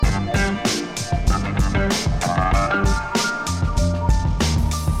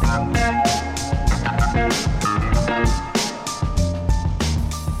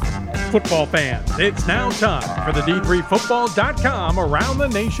football fans, it's now time for the D3Football.com Around the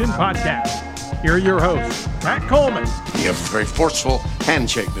Nation podcast. Here are your hosts, Pat Coleman. You have a very forceful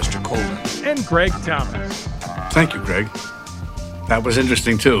handshake, Mr. Coleman. And Greg Thomas. Thank you, Greg. That was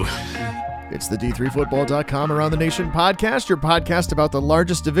interesting, too. It's the D3Football.com Around the Nation podcast, your podcast about the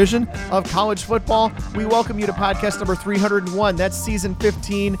largest division of college football. We welcome you to podcast number 301. That's season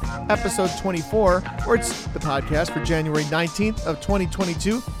 15, episode 24, or it's the podcast for January 19th of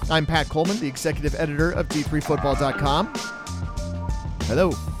 2022. I'm Pat Coleman, the executive editor of D3Football.com.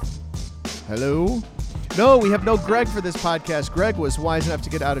 Hello. Hello. No, we have no Greg for this podcast. Greg was wise enough to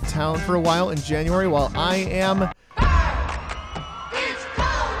get out of town for a while in January while I am...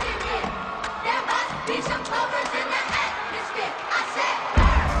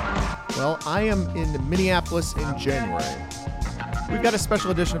 Well, I am in Minneapolis in January. We've got a special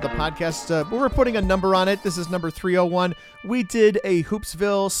edition of the podcast, but we're putting a number on it. This is number 301. We did a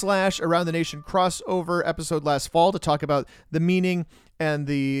Hoopsville / Around the Nation crossover episode last fall to talk about the meaning and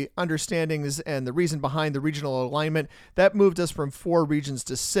the understandings and the reason behind the regional alignment. That moved us from 4 regions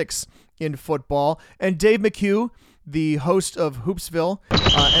to 6 in football. And Dave McHugh, the host of Hoopsville,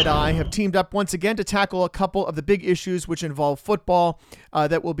 and I have teamed up once again to tackle a couple of the big issues which involve football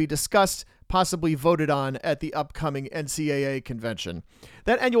that will be discussed, possibly voted on at the upcoming NCAA convention.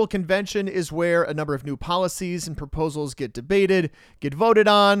 That annual convention is where a number of new policies and proposals get debated, get voted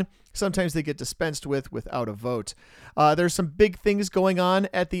on. Sometimes they get dispensed with without a vote. There's some big things going on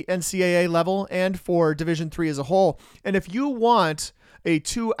at the NCAA level and for Division III as a whole. And if you want a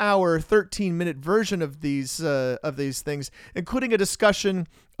 2-hour, 13-minute version of these things, including a discussion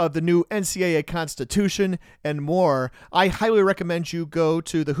of the new NCAA Constitution and more, I highly recommend you go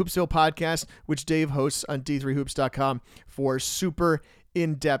to the Hoopsville podcast, which Dave hosts on D3Hoops.com, for super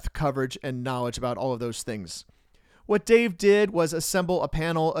in-depth coverage and knowledge about all of those things. What Dave did was assemble a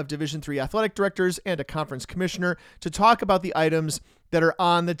panel of Division III athletic directors and a conference commissioner to talk about the items that are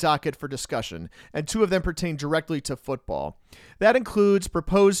on the docket for discussion, and 2 of them pertain directly to football. That includes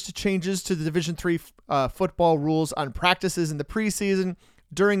proposed changes to the Division III football rules on practices in the preseason,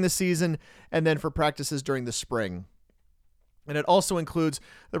 during the season, and then for practices during the spring. And it also includes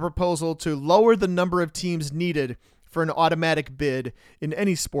the proposal to lower the number of teams needed for an automatic bid in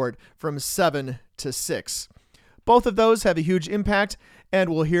any sport from 7 to 6. Both of those have a huge impact, and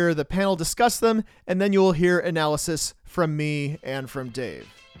we'll hear the panel discuss them, and then you'll hear analysis from me and from Dave.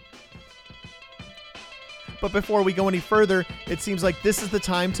 But before we go any further, it seems like this is the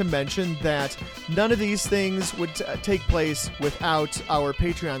time to mention that none of these things would take place without our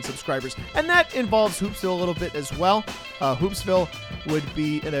Patreon subscribers. And that involves Hoopsville a little bit as well. Hoopsville would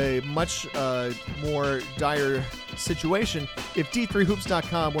be in a much more dire situation if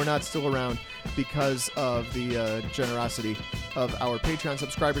D3Hoops.com were not still around because of the generosity of our Patreon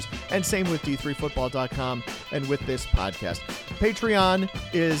subscribers, and same with D3Football.com and with this podcast. Patreon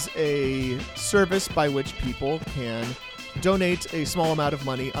is a service by which people can donate a small amount of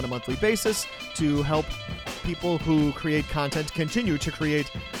money on a monthly basis to help people who create content continue to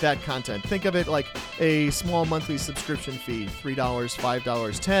create that content. Think of it like a small monthly subscription fee, $3, $5,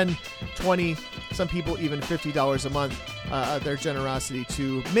 $10, $20, some people even $50 a month, their generosity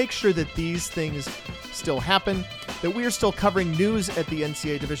to make sure that these things still happen, that we are still covering news at the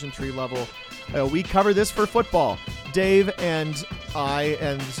NCAA Division III level. We cover this for football. Dave and I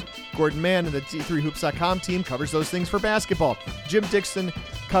and Gordon Mann and the D3Hoops.com team covers those things for basketball. Jim Dixon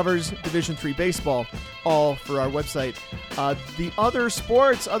covers Division III baseball, all for our website. The other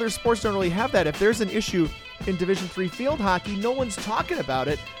sports don't really have that. If there's an issue in Division III field hockey, no one's talking about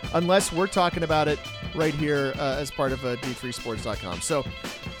it unless we're talking about it right here as part of D3Sports.com. So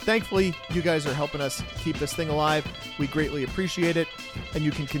thankfully, you guys are helping us keep this thing alive. We greatly appreciate it, and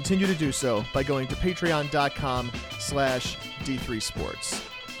you can continue to do so by going to patreon.com/D3Sports.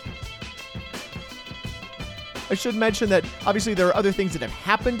 I should mention that obviously there are other things that have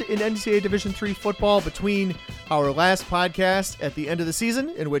happened in NCAA Division III football between our last podcast at the end of the season,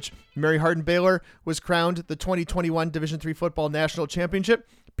 in which Mary Hardin-Baylor was crowned the 2021 Division III football national championship.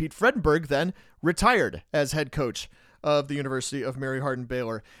 Pete Fredenberg then retired as head coach of the University of Mary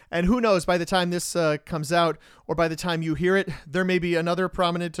Hardin-Baylor. And who knows, by the time this comes out, or by the time you hear it, there may be another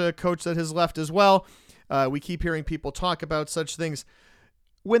prominent coach that has left as well. We keep hearing people talk about such things.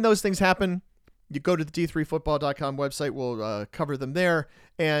 When those things happen, you go to the D3Football.com website. We'll cover them there.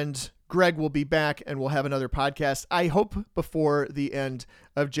 And Greg will be back, and we'll have another podcast, I hope, before the end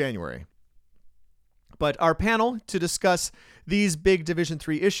of January. But our panel to discuss these big Division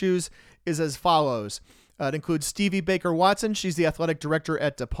III issues is as follows. It includes Stevie Baker Watson. She's the athletic director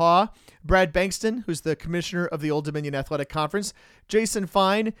at DePauw. Brad Bankston, who's the commissioner of the Old Dominion Athletic Conference. Jason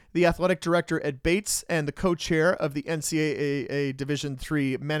Fine, the athletic director at Bates and the co-chair of the NCAA Division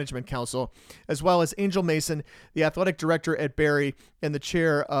III Management Council, as well as Angel Mason, the athletic director at Barry and the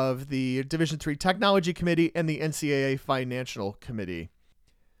chair of the Division III Technology Committee and the NCAA Financial Committee.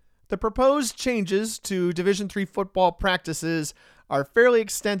 The proposed changes to Division III football practices are fairly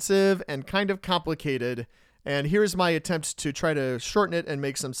extensive and kind of complicated, and here's my attempt to try to shorten it and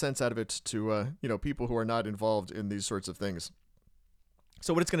make some sense out of it to people who are not involved in these sorts of things.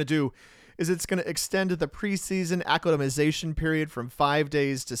 So what it's going to do is it's going to extend the preseason acclimatization period from 5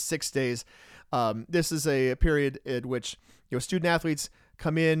 days to 6 days. This is a period in which student athletes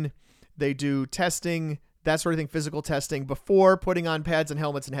come in, they do testing, that sort of thing, physical testing, before putting on pads and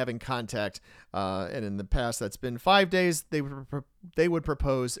helmets and having contact. And in the past, that's been 5 days. They would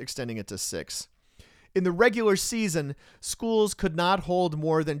propose extending it to 6. In the regular season, schools could not hold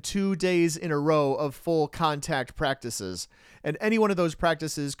more than 2 days in a row of full contact practices, and any one of those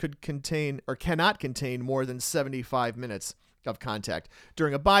practices could contain or cannot contain more than 75 minutes of contact.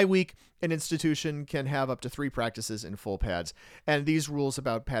 During a bye week, an institution can have up to 3 practices in full pads, and these rules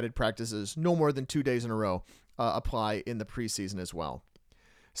about padded practices, no more than 2 days in a row, apply in the preseason as well.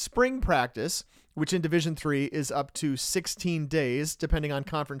 Spring practice, which in Division III is up to 16 days, depending on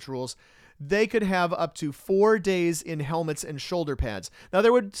conference rules, they could have up to 4 days in helmets and shoulder pads. Now,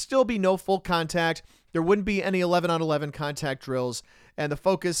 there would still be no full contact. There wouldn't be any 11-on-11 contact drills, and the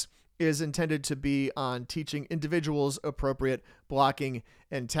focus is intended to be on teaching individuals appropriate blocking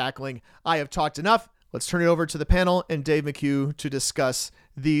and tackling. I have talked enough. Let's turn it over to the panel and Dave McHugh to discuss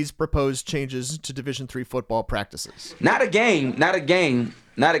these proposed changes to Division III football practices. Not a game.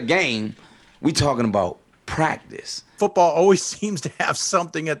 We talking about practice. Football always seems to have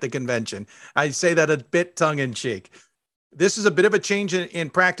something at the convention. I say that a bit tongue-in-cheek. This is a bit of a change in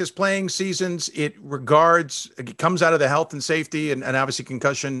practice playing seasons. It comes out of the health and safety and obviously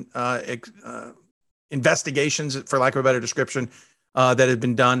concussion investigations, for lack of a better description, that have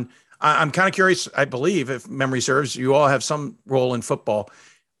been done. I'm kind of curious. I believe, if memory serves, you all have some role in football.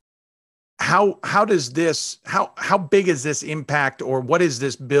 How does this, how big is this impact, or what is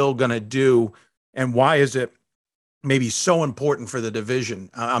this bill going to do, and why is it maybe so important for the division?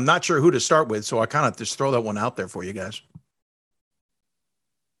 I'm not sure who to start with, so I kind of just throw that one out there for you guys.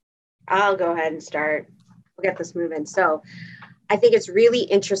 I'll go ahead and start. We'll get this moving. So I think it's really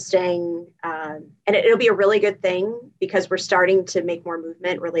interesting, and it'll be a really good thing because we're starting to make more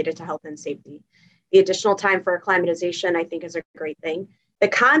movement related to health and safety. The additional time for acclimatization, I think, is a great thing. The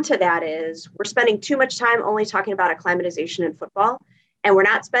con to that is we're spending too much time only talking about acclimatization in football, and we're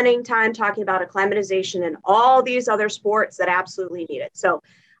not spending time talking about acclimatization in all these other sports that absolutely need it. So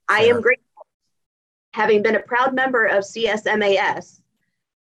I am grateful, having been a proud member of CSMAS,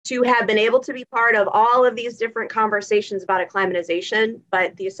 to have been able to be part of all of these different conversations about acclimatization,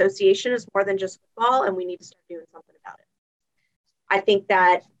 but the association is more than just football, and we need to start doing something about it. I think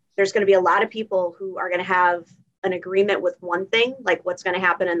that there's going to be a lot of people who are going to have an agreement with one thing, like what's going to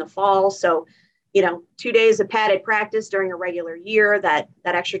happen in the fall. So, 2 days of padded practice during a regular year, that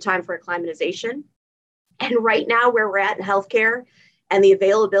extra time for acclimatization. And right now, where we're at in healthcare and the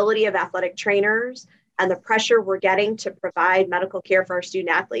availability of athletic trainers and the pressure we're getting to provide medical care for our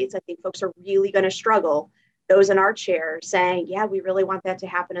student athletes, I think folks are really going to struggle, those in our chair, saying, yeah, we really want that to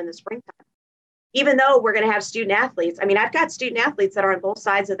happen in the springtime. Even though we're going to have student athletes. I mean, I've got student athletes that are on both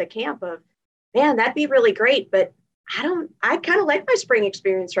sides of the camp of, man, that'd be really great, but I kind of like my spring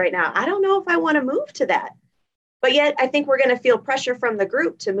experience right now. I don't know if I want to move to that. But yet I think we're going to feel pressure from the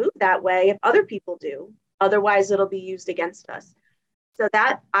group to move that way if other people do. Otherwise, it'll be used against us. So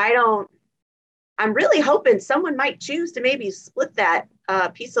that I'm really hoping someone might choose to maybe split that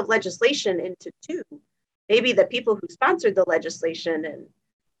piece of legislation into two. Maybe the people who sponsored the legislation, and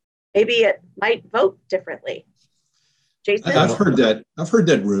maybe it might vote differently. Jason? I've heard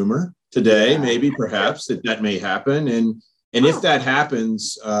that rumor today, maybe perhaps that may happen. And if that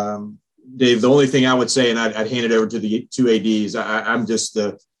happens, Dave, the only thing I would say, and I'd hand it over to the two ADs, I'm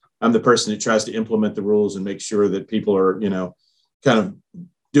the person that tries to implement the rules and make sure that people are, kind of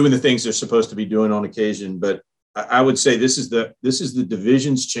doing the things they're supposed to be doing on occasion. But I would say this is the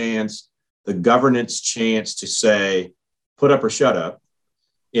division's chance, the governance chance to say, put up or shut up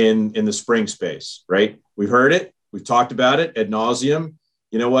in the spring space, right? We've heard it. We've talked about it ad nauseum.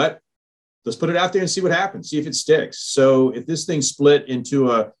 You know what? Let's put it out there and see what happens, see if it sticks. So if this thing split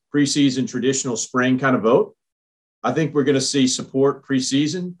into a preseason traditional spring kind of vote, I think we're going to see support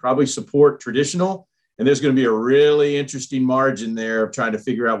preseason, probably support traditional. And there's going to be a really interesting margin there of trying to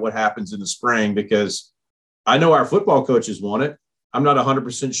figure out what happens in the spring, because I know our football coaches want it. I'm not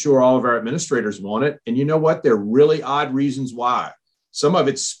 100% sure all of our administrators want it. And you know what? There are really odd reasons why. Some of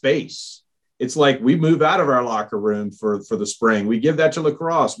it's space. It's like we move out of our locker room for the spring. We give that to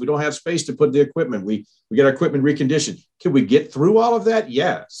lacrosse. We don't have space to put the equipment. We get our equipment reconditioned. Can we get through all of that?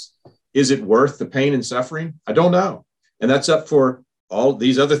 Yes. Is it worth the pain and suffering? I don't know. And that's up for all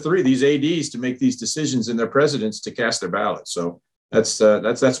these other three, these ADs, to make these decisions and their presidents to cast their ballots. So that's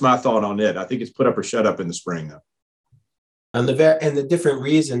my thought on it. I think it's put up or shut up in the spring, though. And the different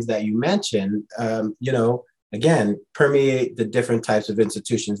reasons that you mentioned, again, permeate the different types of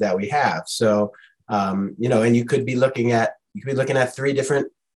institutions that we have. So, and you could be looking at 3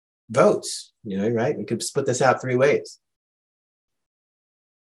 different votes, right? We could split this out 3 ways.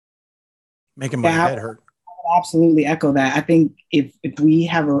 Making my head hurt. I absolutely echo that. I think if we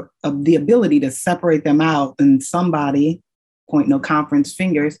have the ability to separate them out, and somebody, point no conference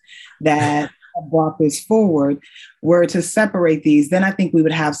fingers, that brought this forward were to separate these, then I think we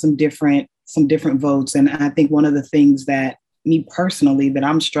would have some different votes. And I think one of the things that me personally that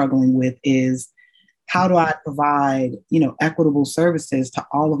I'm struggling with is, how do I provide, equitable services to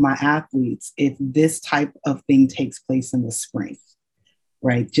all of my athletes if this type of thing takes place in the spring,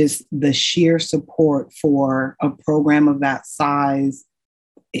 right? Just the sheer support for a program of that size,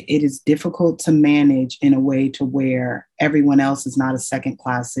 it is difficult to manage in a way to where everyone else is not a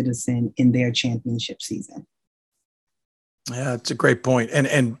second-class citizen in their championship season. Yeah, it's a great point.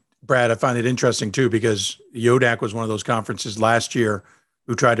 And Brad, I find it interesting too, because Yodak was one of those conferences last year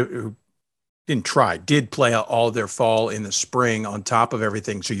who did play all of their fall in the spring on top of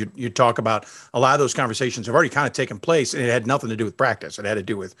everything. So you talk about a lot of those conversations have already kind of taken place, and it had nothing to do with practice. It had to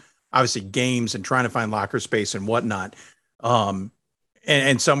do with obviously games and trying to find locker space and whatnot.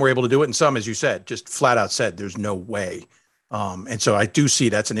 And some were able to do it, and some, as you said, just flat out said there's no way. And so I do see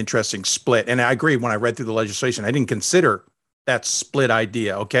that's an interesting split. And I agree, when I read through the legislation, I didn't consider that split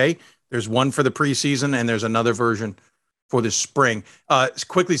idea. Okay, there's one for the preseason, and there's another version for the spring.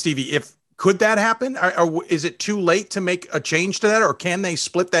 Quickly, Stevie, could that happen? Or is it too late to make a change to that, or can they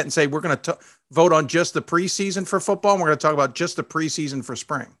split that and say we're going to vote on just the preseason for football, and we're going to talk about just the preseason for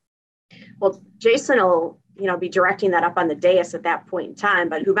spring? Well, Jason will be directing that up on the dais at that point in time,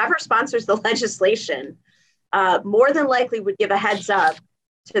 but whomever sponsors the legislation more than likely would give a heads up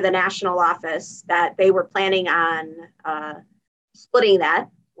to the national office that they were planning on splitting that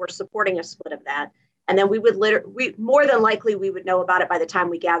or supporting a split of that. And then we more than likely we would know about it by the time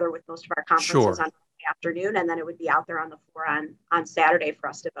we gather with most of our conferences on Friday afternoon, and then it would be out there on the floor on Saturday for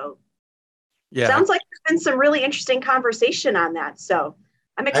us to vote. Yeah. Sounds like there's been some really interesting conversation on that. So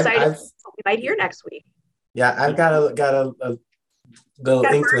I'm excited what we might hear next week. Yeah, I've got a little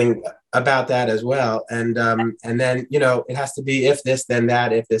inkling about that as well. And then, it has to be if this, then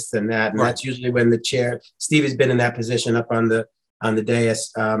that, if this, then that. And that's usually when the chair, Steve has been in that position up on the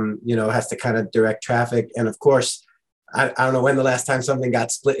dais, has to kind of direct traffic. And of course, I don't know when the last time something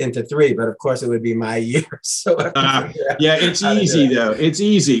got split into 3, but of course it would be my year. So it's easy though. It's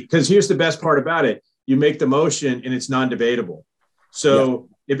easy because here's the best part about it. You make the motion and it's non-debatable. So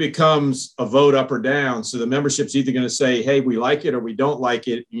it becomes a vote up or down. So the membership's either going to say, hey, we like it or we don't like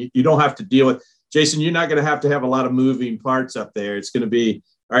it. You don't have to deal with, Jason, you're not going to have a lot of moving parts up there. It's going to be,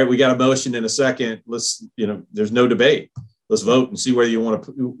 all right, we got a motion in a second. Let's, there's no debate. Let's vote and see whether you want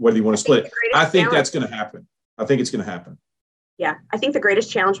to split it. I think that's going to happen. I think it's going to happen. Yeah. I think the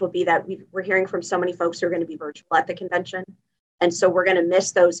greatest challenge will be that we're hearing from so many folks who are going to be virtual at the convention. And so we're going to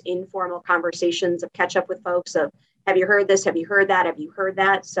miss those informal conversations of catch up with folks of, have you heard this? Have you heard that? Have you heard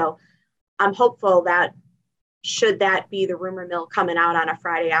that? So I'm hopeful that should that be the rumor mill coming out on a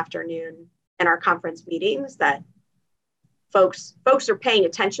Friday afternoon in our conference meetings, that folks are paying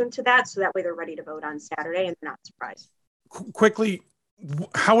attention to that. So that way they're ready to vote on Saturday and they're not surprised. Quickly,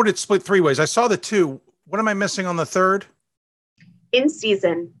 how would it split 3 ways? I saw the 2. What am I missing on the 3rd? In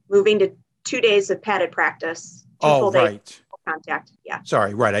season, moving to 2 days of padded practice. 2 full days of contact. Yeah.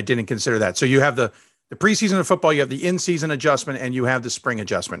 Sorry. Right. I didn't consider that. So you have the preseason of football, you have the in-season adjustment, and you have the spring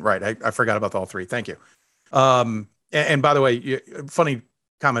adjustment. Right. I forgot about all 3. Thank you. And by the way, funny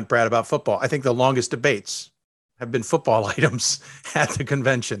comment, Brad, about football. I think the longest debates have been football items at the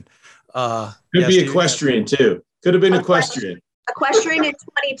convention. Could be equestrian too. Could have been equestrian. Equestrian in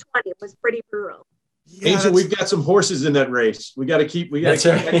 2020 was pretty brutal. Yeah, Angel, we've got some horses in that race. We got to keep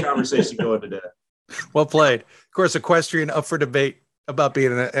that conversation going today. Well played. Of course, equestrian up for debate about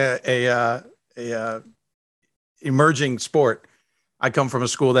being a emerging sport. I come from a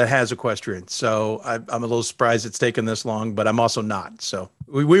school that has equestrian, so I'm a little surprised it's taken this long, but I'm also not. So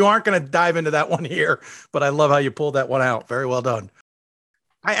we aren't going to dive into that one here, but I love how you pulled that one out. Very well done.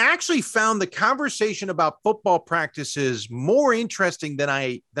 I actually found the conversation about football practices more interesting than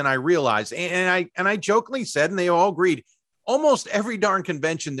I realized. And I jokingly said, and they all agreed, almost every darn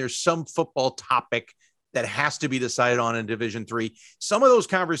convention, there's some football topic that has to be decided on in Division III. Some of those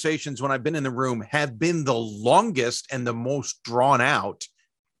conversations, when I've been in the room, have been the longest and the most drawn out.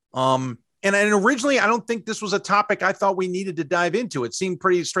 And originally, I don't think this was a topic I thought we needed to dive into. It seemed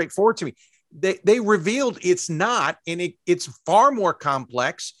pretty straightforward to me. They revealed it's not, and it's far more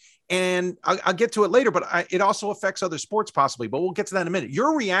complex. And I'll get to it later, but it also affects other sports possibly. But we'll get to that in a minute.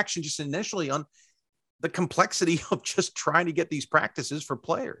 Your reaction just initially on the complexity of just trying to get these practices for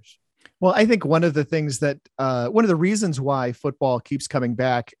players. Well, I think one of the things that one of the reasons why football keeps coming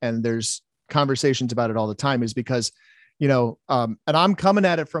back and there's conversations about it all the time is because, and I'm coming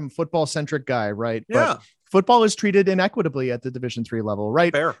at it from football centric guy, right? Yeah. But football is treated inequitably at the Division III level,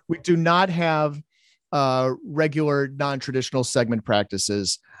 right? Fair. We do not have regular non-traditional segment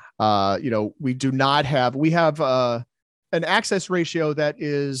practices. We do not have, we have an access ratio that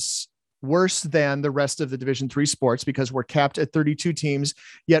is worse than the rest of the Division III sports because we're capped at 32 teams.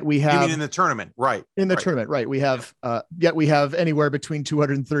 Yet we have, you mean in the tournament, right? In the tournament, right? We have, yet we have anywhere between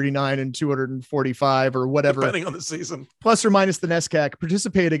 239 and 245 or whatever, depending on the season, plus or minus the NESCAC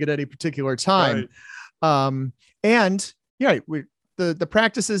participating at any particular time. Right. The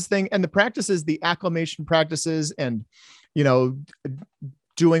practices thing and the practices, the acclimation practices, and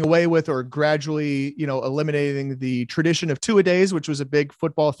doing away with or gradually, eliminating the tradition of two-a-days, which was a big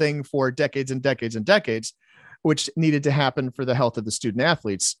football thing for decades and decades and decades, which needed to happen for the health of the student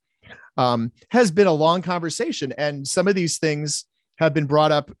athletes, has been a long conversation. And some of these things have been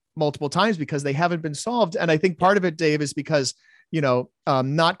brought up multiple times because they haven't been solved. And I think part of it, Dave, is because,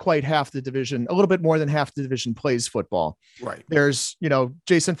 not quite half the division, a little bit more than half the division plays football. Right. There's,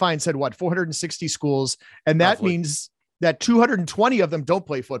 Jason Fine said, 460 schools. And that roughly means that 220 of them don't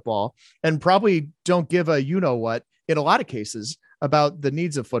play football and probably don't give a, what in a lot of cases about the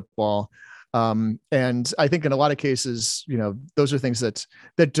needs of football. And I think in a lot of cases, those are things that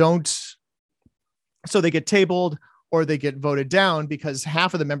don't, so they get tabled or they get voted down because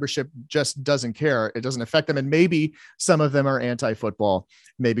half of the membership just doesn't care. It doesn't affect them. And maybe some of them are anti-football.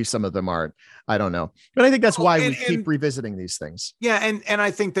 Maybe some of them aren't. I don't know. But I think that's why we keep revisiting these things. Yeah. And I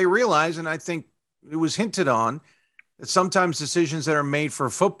think they realize, and I think it was hinted on, that sometimes decisions that are made for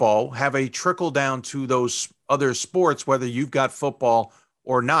football have a trickle down to those other sports, whether you've got football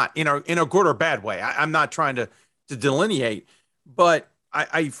or not, in a good or bad way. I'm not trying to delineate, but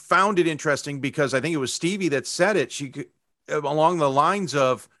I found it interesting because I think it was Stevie that said it. She along the lines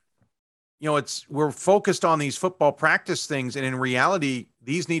of, we're focused on these football practice things. And in reality,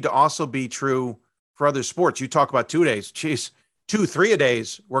 these need to also be true for other sports. You talk about 2 days, 2-3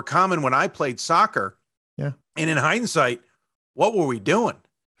 days were common when I played soccer. Yeah. And in hindsight, what were we doing?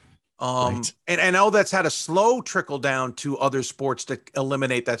 Right. And I know that's had a slow trickle down to other sports to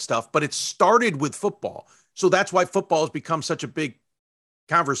eliminate that stuff, but it started with football. So that's why football has become such a big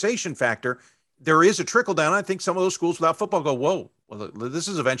conversation factor. There is a trickle down. I think some of those schools without football go, whoa, well, this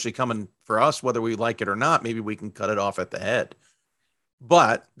is eventually coming for us, whether we like it or not. Maybe we can cut it off at the head.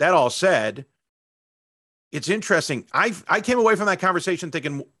 But that all said, it's interesting. I came away from that conversation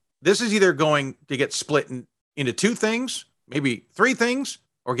thinking this is either going to get split into two things, maybe three things,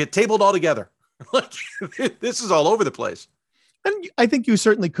 or get tabled altogether. This is all over the place. And I think you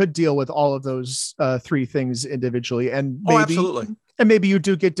certainly could deal with all of those three things individually. And maybe, absolutely. And maybe you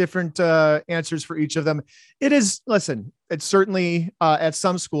do get different answers for each of them. It's certainly at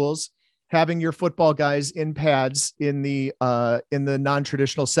some schools, having your football guys in pads in the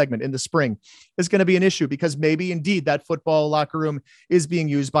non-traditional segment in the spring is going to be an issue because maybe indeed that football locker room is being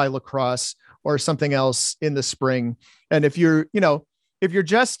used by lacrosse or something else in the spring. And if you're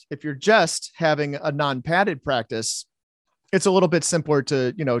just having a non-padded practice, it's a little bit simpler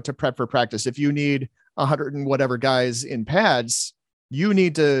to prep for practice. If you need 100 and whatever guys in pads, you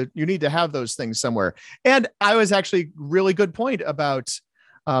need to have those things somewhere. And I was actually really good point about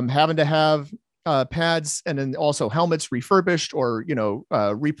having to have pads and then also helmets refurbished or,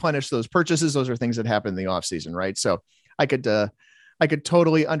 replenish those purchases. Those are things that happen in the off season. Right. So I could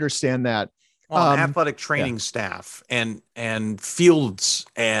totally understand that. Athletic training staff and fields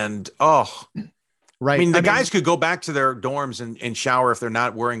and, right. I mean, the guys could go back to their dorms and shower if they're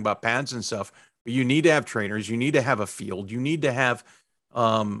not worrying about pads and stuff, but you need to have trainers. You need to have a field. You need to have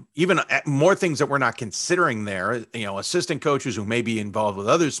even more things that we're not considering there, assistant coaches who may be involved with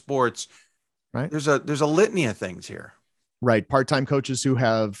other sports. Right. There's a litany of things here. Right. Part-time coaches who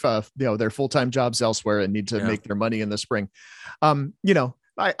have, their full-time jobs elsewhere and need to make their money in the spring.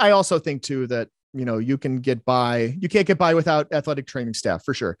 I also think too, that you can get by. You can't get by without athletic training staff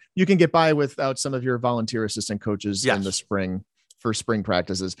for sure. You can get by without some of your volunteer assistant coaches in the spring for spring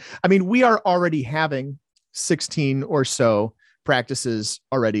practices. I mean, we are already having 16 or so practices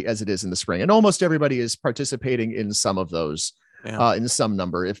already as it is in the spring, and almost everybody is participating in some of those. In some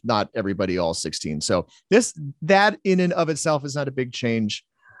number, if not everybody, all 16. So that in and of itself is not a big change.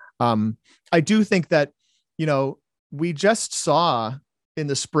 I do think that, we just saw in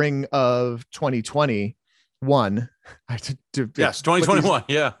the spring of 2021, yes, 2021.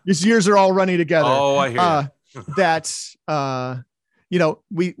 These years are all running together. Oh, I hear that,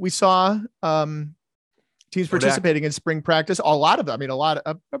 we saw teams participating in spring practice. A lot of them,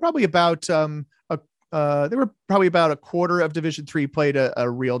 probably about, there were probably about a quarter of Division III played a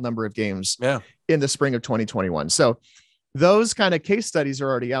real number of games in the spring of 2021. So those kind of case studies are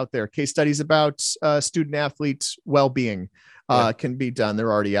already out there. Case studies about student athletes well-being can be done.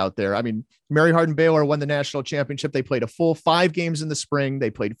 They're already out there. I mean, Mary Hardin Baylor won the national championship. They played a full 5 games in the spring. They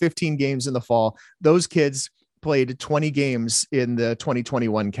played 15 games in the fall. Those kids played 20 games in the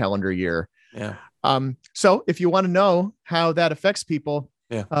 2021 calendar year. Yeah. So if you want to know how that affects people,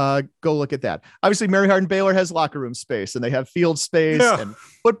 go look at that. Obviously, Mary Hardin Baylor has locker room space and they have field space, and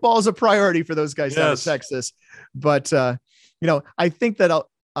football is a priority for those guys down in Texas. But, I think that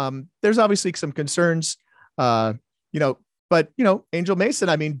there's obviously some concerns, but, Angel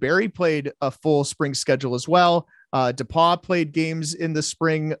Mason, Barry played a full spring schedule as well. DePaul played games in the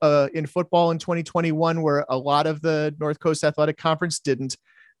spring in football in 2021, where a lot of the North Coast Athletic Conference didn't.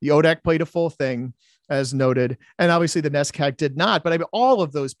 The ODAC played a full thing, as noted, and obviously the NESCAC did not. But all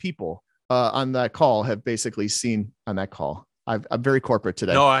of those people on that call have basically seen on that call. I'm very corporate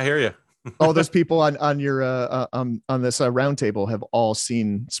today. No, I hear you. All those people on your on this roundtable have all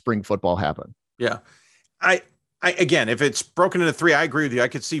seen spring football happen. Yeah, I again, if it's broken into 3, I agree with you. I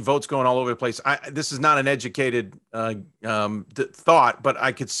could see votes going all over the place. This is not an educated thought, but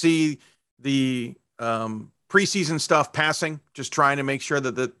I could see the preseason stuff passing, just trying to make sure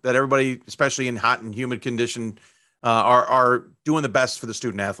that everybody, especially in hot and humid condition, are doing the best for the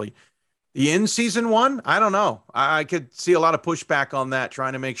student athlete. The in-season one, I don't know. I could see a lot of pushback on that,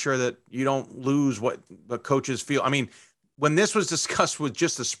 trying to make sure that you don't lose what the coaches feel. I mean, when this was discussed with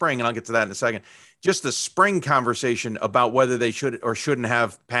just the spring, and I'll get to that in a second, just the spring conversation about whether they should or shouldn't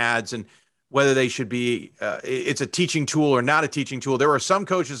have pads and whether they should be, it's a teaching tool or not a teaching tool. There were some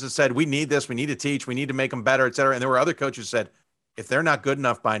coaches that said, we need this, we need to teach, we need to make them better, et cetera. And there were other coaches that said, if they're not good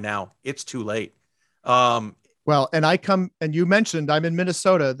enough by now, it's too late. Well, and you mentioned I'm in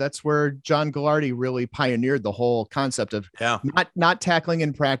Minnesota. That's where John Gallardi really pioneered the whole concept of not tackling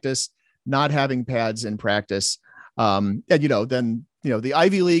in practice, not having pads in practice. And, the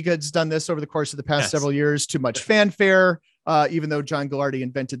Ivy League has done this over the course of the past several years, too much fanfare, even though John Gallardi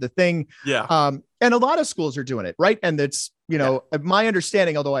invented the thing. Yeah. And a lot of schools are doing it. Right. And it's, my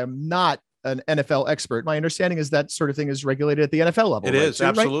understanding, although I am not an NFL expert, my understanding is that sort of thing is regulated at the NFL level. It is.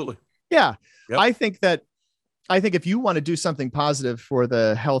 Absolutely. Right? Yeah. Yep. I think if you want to do something positive for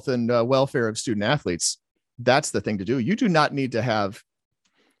the health and welfare of student athletes, that's the thing to do. You do not need to have,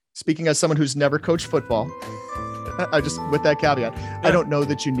 speaking as someone who's never coached football, with that caveat, I don't know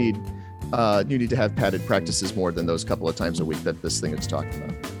that you need to have padded practices more than those couple of times a week that this thing is talking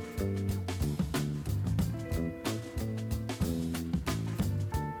about.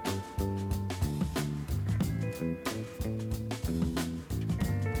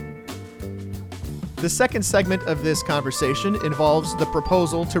 The second segment of this conversation involves the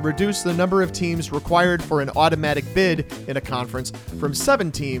proposal to reduce the number of teams required for an automatic bid in a conference from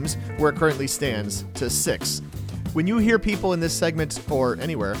 7 teams, where it currently stands, to 6. When you hear people in this segment or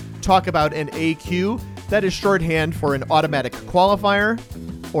anywhere talk about an AQ, that is shorthand for an automatic qualifier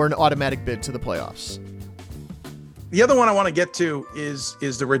or an automatic bid to the playoffs. The other one I want to get to is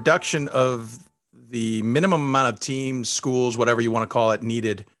the reduction of the minimum amount of teams, schools, whatever you want to call it,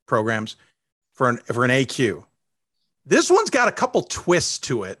 needed programs for an AQ. This one's got a couple twists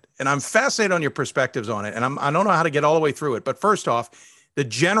to it, and I'm fascinated on your perspectives on it. And I don't know how to get all the way through it. But first off, the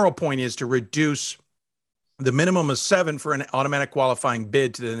general point is to reduce the minimum of 7 for an automatic qualifying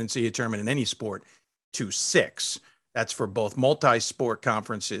bid to the NCAA tournament in any sport to 6. That's for both multi-sport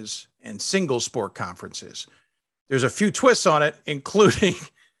conferences and single sport conferences. There's a few twists on it, including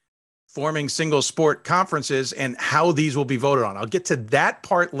forming single sport conferences and how these will be voted on. I'll get to that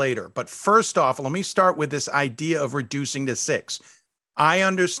part later. But first off, let me start with this idea of reducing to 6. I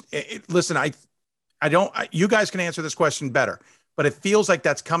understand. Listen, I don't, you guys can answer this question better, but it feels like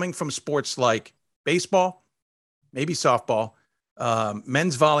that's coming from sports like baseball, maybe softball,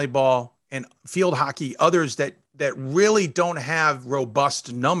 men's volleyball, and field hockey, others that really don't have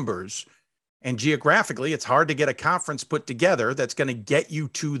robust numbers And geographically, it's hard to get a conference put together that's going to get you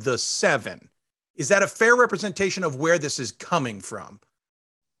to the 7. Is that a fair representation of where this is coming from?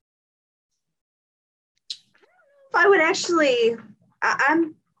 I would actually, I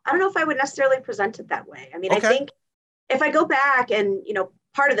don't know if I would necessarily present it that way. I mean, okay. I think if I go back and,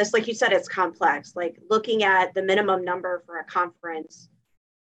 part of this, like you said, it's complex, like looking at the minimum number for a conference,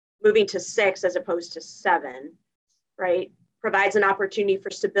 moving to 6 as opposed to 7, right, provides an opportunity for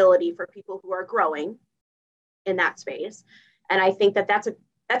stability for people who are growing in that space. And I think that that's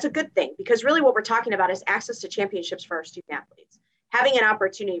a good thing, because really what we're talking about is access to championships for our student athletes, having an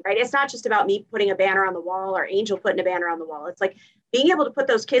opportunity, right? It's not just about me putting a banner on the wall or Angel putting a banner on the wall. It's like being able to put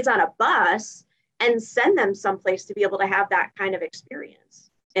those kids on a bus and send them someplace to be able to have that kind of experience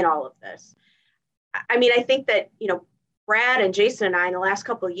in all of this. I mean, I think that, Brad and Jason and I, in the last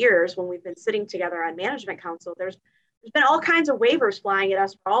couple of years, when we've been sitting together on management council, there's been all kinds of waivers flying at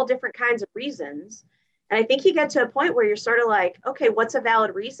us for all different kinds of reasons. And I think you get to a point where you're sort of like, okay, what's a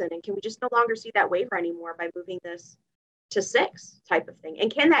valid reason? And can we just no longer see that waiver anymore by moving this to 6 type of thing?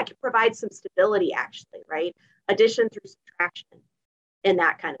 And can that provide some stability, actually, right? Addition through subtraction in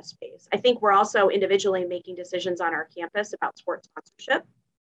that kind of space. I think we're also individually making decisions on our campus about sports sponsorship,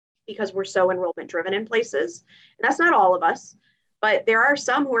 because we're so enrollment driven in places. And that's not all of us, but there are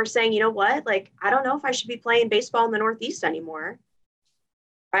some who are saying, you know what, like, I don't know if I should be playing baseball in the Northeast anymore,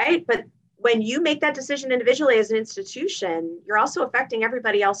 right? But when you make that decision individually as an institution, you're also affecting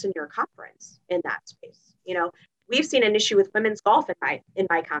everybody else in your conference in that space. We've seen an issue with women's golf in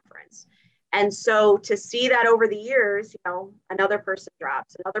my conference. And so to see that over the years, another person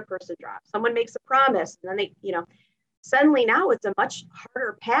drops, someone makes a promise, and then they, suddenly now it's a much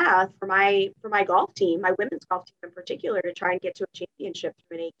harder path for my golf team, my women's golf team in particular, to try and get to a championship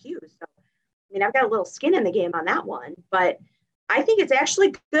through an AQ. So, I mean, I've got a little skin in the game on that one, but I think it's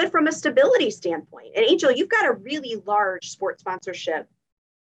actually good from a stability standpoint. And Angel, you've got a really large sports sponsorship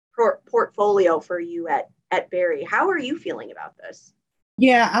portfolio for you at Berry. How are you feeling about this?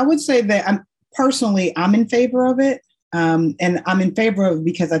 Yeah, I would say that I'm in favor of it. And I'm in favor of it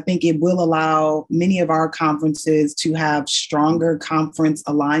because I think it will allow many of our conferences to have stronger conference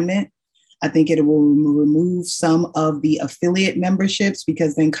alignment. I think it will remove some of the affiliate memberships,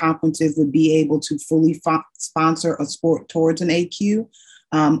 because then conferences would be able to fully sponsor a sport towards an AQ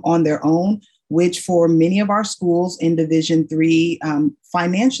on their own, which for many of our schools in Division III,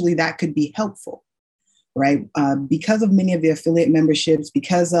 financially, that could be helpful. Right. Because of many of the affiliate memberships,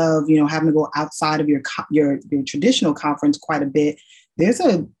 because of, having to go outside of your traditional conference quite a bit, there's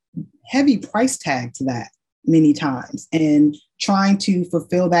a heavy price tag to that many times. And trying to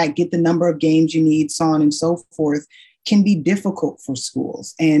fulfill that, get the number of games you need, so on and so forth, can be difficult for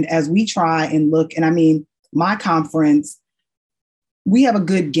schools. And as we try and look, and I mean, my conference, we have a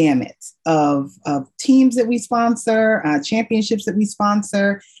good gamut of teams that we sponsor, championships that we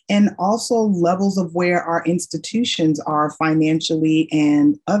sponsor, and also levels of where our institutions are financially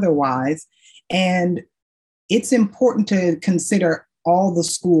and otherwise. And it's important to consider all the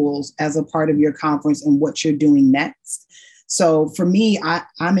schools as a part of your conference and what you're doing next. So for me,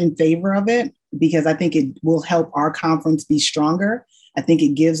 I'm in favor of it because I think it will help our conference be stronger. I think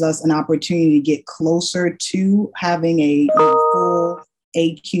it gives us an opportunity to get closer to having a full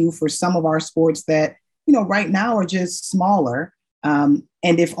AQ for some of our sports that, right now are just smaller. And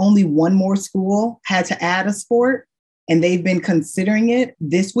if only one more school had to add a sport and they've been considering it,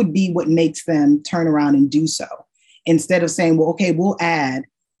 this would be what makes them turn around and do so. Instead of saying, well, okay, we'll add,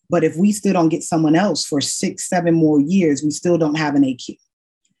 but if we still don't get someone else for 6-7 more years, we still don't have an AQ.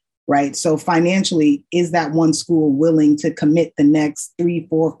 Right. So financially, is that one school willing to commit the next 3,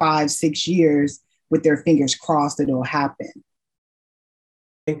 4, 5, 6 years with their fingers crossed that it'll happen?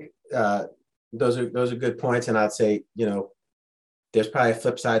 I think those are good points. And I'd say, there's probably a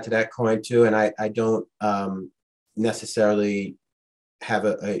flip side to that coin too. And I don't necessarily have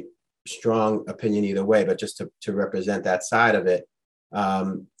a strong opinion either way, but just to represent that side of it.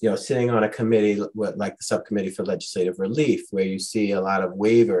 Sitting on a committee like the Subcommittee for Legislative Relief, where you see a lot of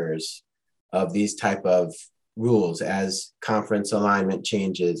waivers of these type of rules as conference alignment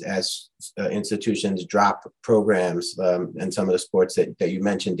changes, as institutions drop programs, and some of the sports that you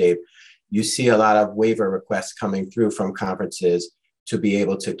mentioned, Dave, you see a lot of waiver requests coming through from conferences to be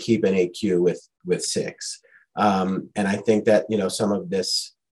able to keep an AQ with 6. And I think that, some of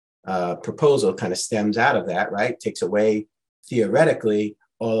this proposal kind of stems out of that, right? Takes away theoretically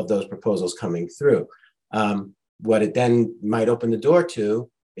all of those proposals coming through. What it then might open the door to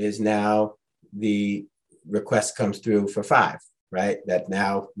is now the request comes through for 5, right? That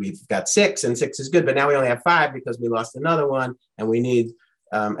now we've got 6 and 6 is good, but now we only have 5 because we lost another one and we need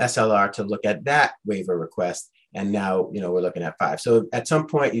SLR to look at that waiver request. And now, we're looking at 5. So at some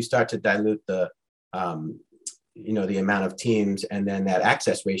point you start to dilute the amount of teams and then that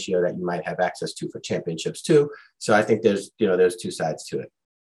access ratio that you might have access to for championships too. So I think there's 2 sides to it.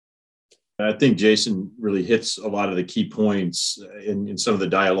 I think Jason really hits a lot of the key points in some of the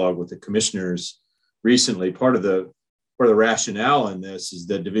dialogue with the commissioners recently. Part of the rationale in this is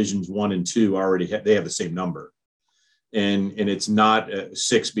that divisions 1 and 2 they have the same number, and it's not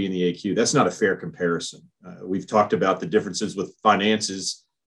 6 being the AQ. That's not a fair comparison. We've talked about the differences with finances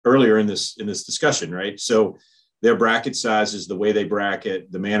earlier in this discussion, right? So their bracket sizes, the way they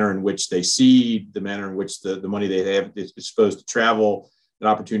bracket, the manner in which they seed, the manner in which the money they have is supposed to travel, an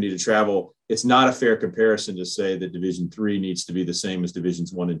opportunity to travel. It's not a fair comparison to say that Division 3 needs to be the same as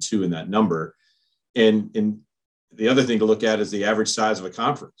Divisions 1 and 2 in that number. And the other thing to look at is the average size of a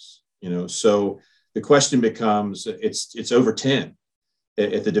conference. So the question becomes, it's over 10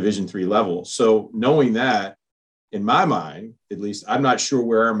 at the Division 3 level. So knowing that, in my mind, at least, I'm not sure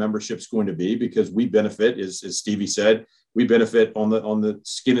where our membership's going to be, because we benefit, as Stevie said, we benefit on the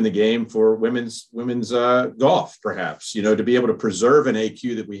skin in the game for women's golf, perhaps, to be able to preserve an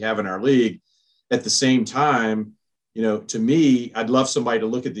AQ that we have in our league. At the same time, to me, I'd love somebody to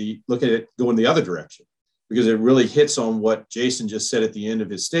look at it going the other direction, because it really hits on what Jason just said at the end of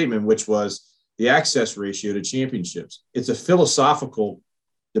his statement, which was the access ratio to championships. It's a philosophical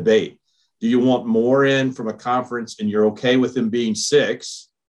debate. Do you want more in from a conference and you're okay with them being 6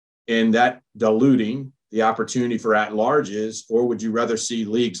 and that diluting the opportunity for at-larges, or would you rather see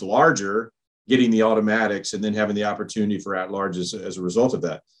leagues larger getting the automatics and then having the opportunity for at-larges as a result of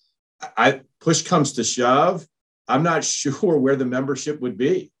that? Push comes to shove, I'm not sure where the membership would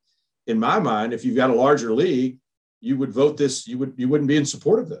be. In my mind, if you've got a larger league, you would vote this, you wouldn't be in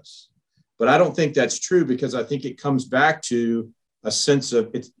support of this. But I don't think that's true, because I think it comes back to a sense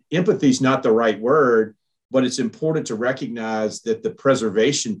of empathy is not the right word, but it's important to recognize that the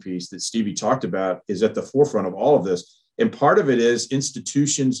preservation piece that Stevie talked about is at the forefront of all of this. And part of it is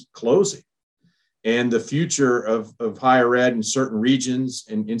institutions closing and the future of higher ed in certain regions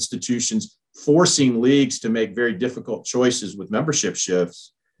and institutions forcing leagues to make very difficult choices with membership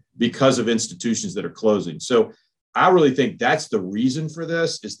shifts because of institutions that are closing. So I really think that's the reason for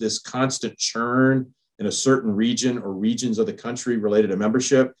this, is this constant churn in a certain region or regions of the country related to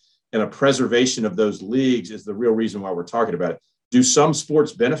membership, and a preservation of those leagues is the real reason why we're talking about it. Do some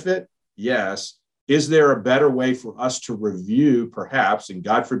sports benefit? Yes. Is there a better way for us to review, perhaps, and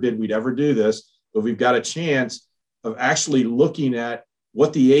God forbid we'd ever do this, but we've got a chance of actually looking at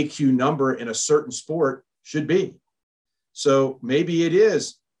what the AQ number in a certain sport should be. So maybe it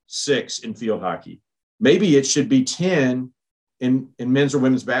is 6 in field hockey. Maybe it should be 10 in men's or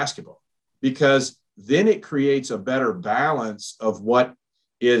women's basketball, because then it creates a better balance of what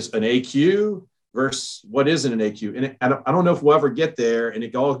is an AQ versus what isn't an AQ. And I don't know if we'll ever get there. And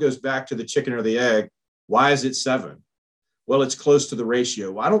it all goes back to the chicken or the egg. Why is it 7? Well, it's close to the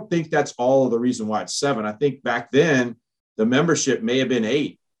ratio. Well, I don't think that's all of the reason why it's 7. I think back then the membership may have been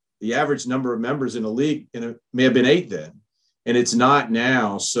 8. The average number of members in a league may have been 8 then, and it's not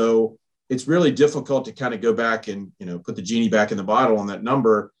now. So it's really difficult to kind of go back and, put the genie back in the bottle on that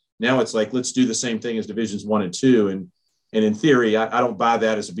number. Now it's like, let's do the same thing as divisions 1 and 2. And in theory, I don't buy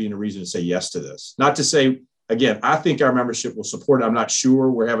that as being a reason to say yes to this. Not to say, again, I think our membership will support it. I'm not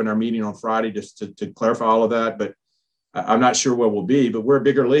sure. We're having our meeting on Friday just to clarify all of that, but I'm not sure where we'll be. But we're a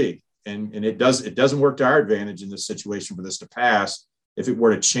bigger league, and it doesn't work to our advantage in this situation for this to pass if it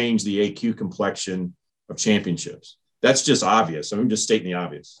were to change the AQ complexion of championships. That's just obvious. I'm just stating the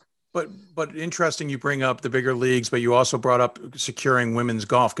obvious. But interesting you bring up the bigger leagues, but you also brought up securing women's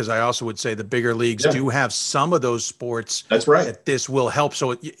golf, because I also would say the bigger leagues do have some of those sports. That's right. That this will help.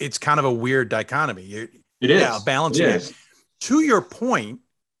 So it's kind of a weird dichotomy. It is. Yeah, balancing it. To your point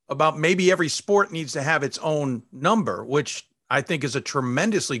about maybe every sport needs to have its own number, which I think is a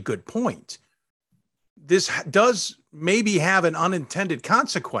tremendously good point. This does maybe have an unintended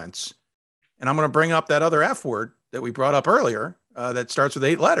consequence. And I'm going to bring up that other F word that we brought up earlier. That starts with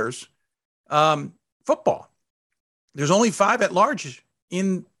 8 letters. Football. There's only 5 at large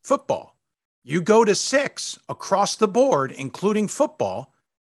in football. You go to 6 across the board, including football.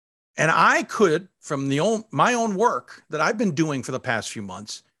 And I could, from my own work that I've been doing for the past few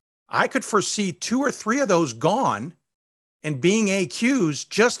months, I could foresee 2 or 3 of those gone and being AQs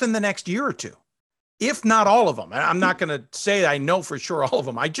just in the next year or two, if not all of them. I'm not going to say I know for sure all of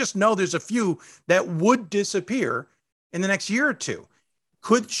them. I just know there's a few that would disappear in the next year or two.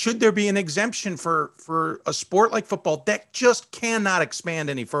 Should there be an exemption for a sport like football that just cannot expand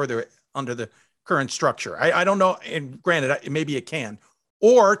any further under the current structure? I don't know. And granted, maybe it can.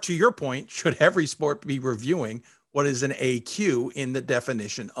 Or to your point, should every sport be reviewing what is an AQ in the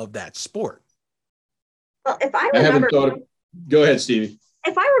definition of that sport? Well, if I I haven't remember, thought of, go ahead, Stevie.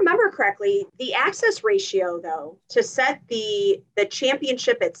 if I remember correctly, the access ratio, though, to set the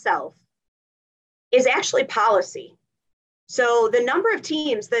championship itself is actually policy. So the number of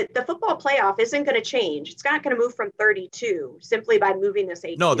teams, the football playoff isn't going to change. It's not going to move from 32 simply by moving this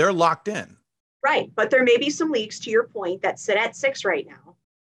AQ. No, they're locked in. Right. But there may be some leagues, to your point, that sit at 6 right now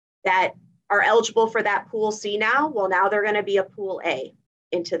that are eligible for that pool C now. Well, now they're going to be a pool A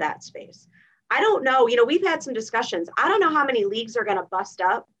into that space. I don't know. We've had some discussions. I don't know how many leagues are going to bust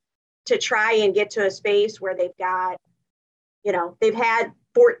up to try and get to a space where they've got, they've had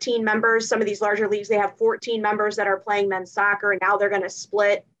 14 members. Some of these larger leagues, they have 14 members that are playing men's soccer, and now they're going to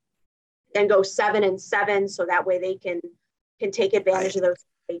split and go 7 and 7. So that way they can take advantage of those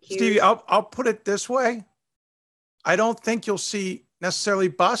AQs. Stevie, I'll put it this way. I don't think you'll see necessarily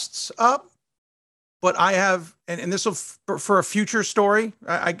busts up, but I have, and this will for a future story.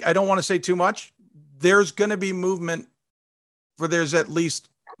 I don't want to say too much. There's going to be movement where there's at least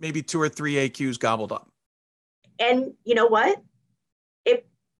maybe 2 or 3 AQs gobbled up. And you know what? If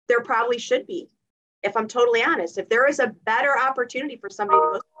there probably should be, if I'm totally honest, if there is a better opportunity for somebody to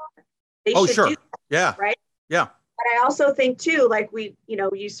go, they should sure. do that, yeah. right? Yeah. But I also think too, like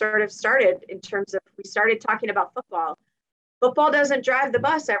you sort of started in terms of, we started talking about football. Football doesn't drive the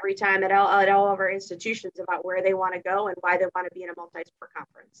bus every time at all of our institutions about where they want to go and why they want to be in a multi-sport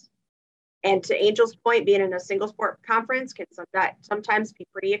conference. And to Angel's point, being in a single sport conference can sometimes be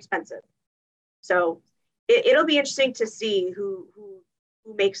pretty expensive. So it'll be interesting to see who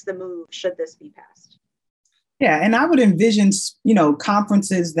makes the move should this be passed. Yeah, and I would envision,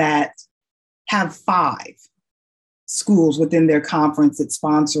 conferences that have 5 schools within their conference that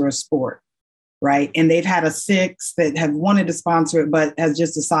sponsor a sport, right? And they've had a 6 that have wanted to sponsor it, but has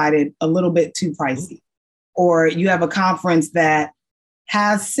just decided a little bit too pricey. Or you have a conference that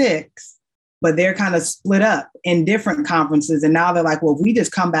has 6, but they're kind of split up in different conferences. And now they're like, well, if we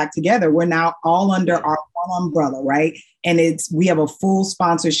just come back together, we're now all under our one umbrella, right? And we have a full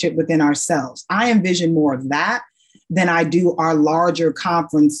sponsorship within ourselves. I envision more of that than I do our larger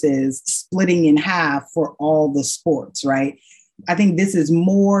conferences splitting in half for all the sports, right? I think this is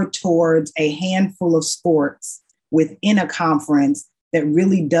more towards a handful of sports within a conference that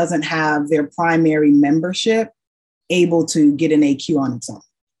really doesn't have their primary membership able to get an AQ on its own.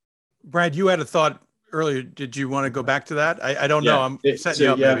 Brad, you had a thought earlier. Did you want to go back to that? I don't know. I'm setting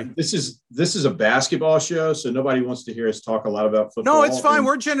you up. Yeah, maybe. this is a basketball show, so nobody wants to hear us talk a lot about football. No, it's fine.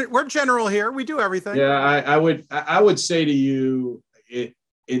 We're general here. We do everything. Yeah, I would say to you,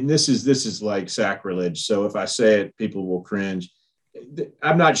 and this is like sacrilege. So if I say it, people will cringe.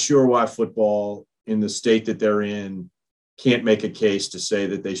 I'm not sure why football in the state that they're in can't make a case to say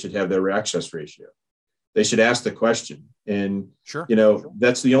that they should have their access ratio. They should ask the question. And, sure.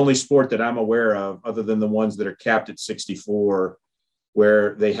 That's the only sport that I'm aware of, other than the ones that are capped at 64,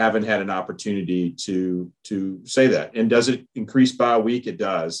 where they haven't had an opportunity to say that. And does it increase by a week? It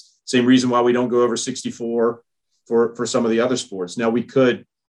does. Same reason why we don't go over 64 for some of the other sports. Now you could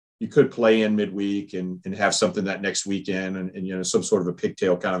play in midweek and have something that next weekend and some sort of a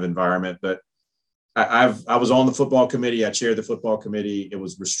pigtail kind of environment. But I was on the football committee. I chaired the football committee. It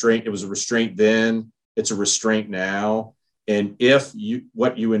was restraint. It was a restraint then. It's a restraint now. And if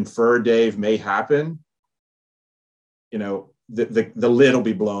what you infer, Dave, may happen, the lid will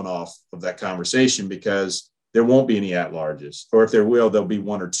be blown off of that conversation, because there won't be any at-larges, or if there will, there'll be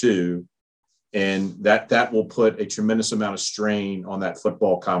 1 or 2. And that will put a tremendous amount of strain on that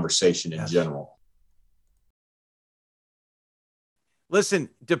football conversation in general. Listen,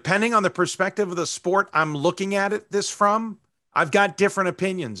 depending on the perspective of the sport I'm looking at this from, I've got different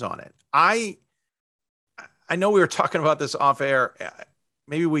opinions on it. I know we were talking about this off air.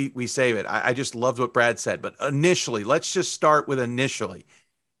 Maybe we save it. I just loved what Brad said. But initially, let's just start with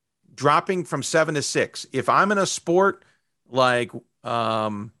dropping from 7 to 6. If I'm in a sport like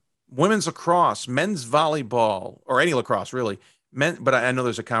women's lacrosse, men's volleyball, or any lacrosse really, but I know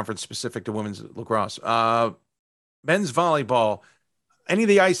there's a conference specific to women's lacrosse, men's volleyball, any of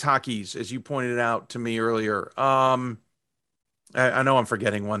the ice hockeys, as you pointed out to me earlier. I know I'm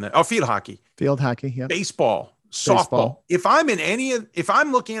forgetting one field hockey. Field hockey, yeah. Baseball, softball. If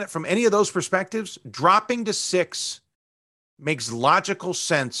I'm looking at it from any of those perspectives, dropping to 6 makes logical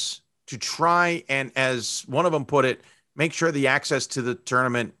sense to try and, as one of them put it, make sure the access to the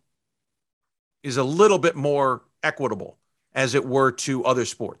tournament is a little bit more equitable, as it were, to other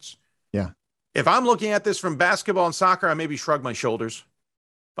sports. Yeah. If I'm looking at this from basketball and soccer, I maybe shrug my shoulders.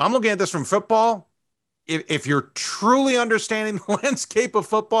 If I'm looking at this from football, if you're truly understanding the landscape of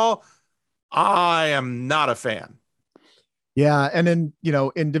football, I am not a fan. Yeah. And then,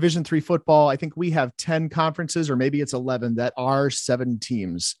 in Division III football, I think we have 10 conferences, or maybe it's 11, that are 7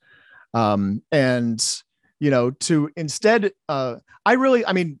 teams. To instead,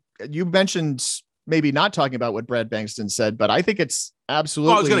 you mentioned maybe not talking about what Brad Bankston said, but I think it's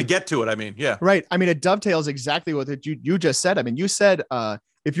absolutely. Oh, I was going to get to it. Yeah. Right. It dovetails exactly what you just said. You said,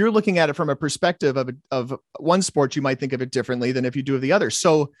 if you're looking at it from a perspective of one sport, you might think of it differently than if you do of the other.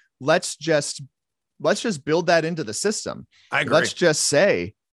 So let's just build that into the system. I agree. Let's just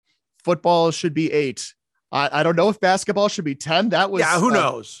say football should be 8. I don't know if basketball should be 10. That was, who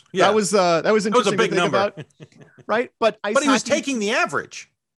knows? Yeah. That was interesting. That was a big number. About, right. But he was taking the average.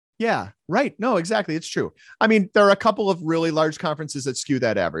 Yeah, right. No, exactly. It's true. There are a couple of really large conferences that skew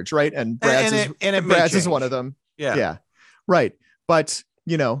that average, right? And Brad's is one of them. Yeah. Yeah. Right. But,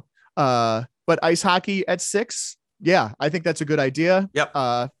 but ice hockey at 6. Yeah, I think that's a good idea.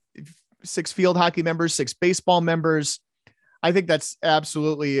 Yep. 6 field hockey members, 6 baseball members. I think that's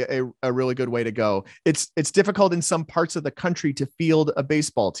absolutely a really good way to go. It's difficult in some parts of the country to field a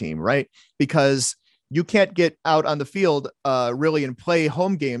baseball team, right? Because you can't get out on the field really and play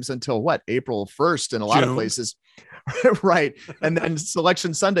home games until April 1st in a lot of places. Right. And then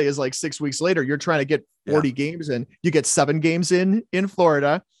Selection Sunday is like 6 weeks later. You're trying to get 40 games in. You get 7 games in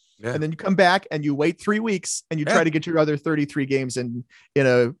Florida. Yeah. And then you come back and you wait 3 weeks and you try to get your other 33 games in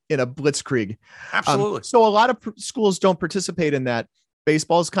a blitzkrieg. Absolutely. So a lot of schools don't participate in that.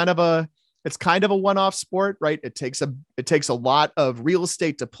 Baseball is kind of a one-off sport, right? It takes a lot of real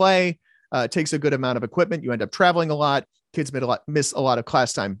estate to play. It takes a good amount of equipment. You end up traveling a lot. Kids miss a lot of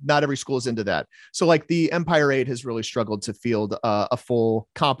class time. Not every school is into that. So like the Empire 8 has really struggled to field a full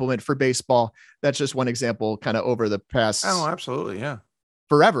complement for baseball. That's just one example kind of over the past. Oh, absolutely. Yeah.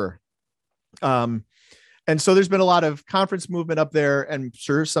 Forever. And so there's been a lot of conference movement up there, and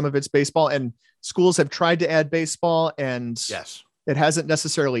sure, some of it's baseball, and schools have tried to add baseball, and yes, it hasn't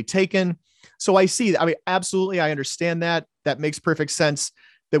necessarily taken. So absolutely. I understand that. That makes perfect sense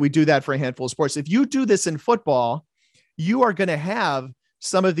that we do that for a handful of sports. If you do this in football, you are going to have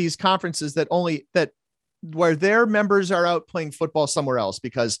some of these conferences where their members are out playing football somewhere else,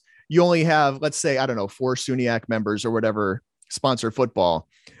 because you only have, let's say, 4 SUNYAC members or whatever sponsor football.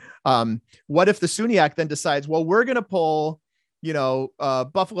 What if the SUNYAC then decides, well, we're going to pull,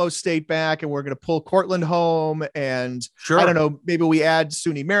 Buffalo State back, and we're going to pull Cortland home, and sure, I don't know, maybe we add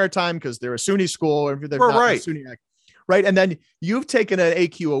SUNY Maritime because they're a SUNY school, or they're not right. SUNYAC, right? And then you've taken an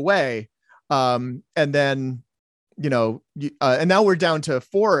AQ away, and then and now we're down to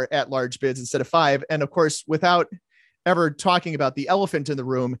 4 at-large bids instead of 5, and of course, without ever talking about the elephant in the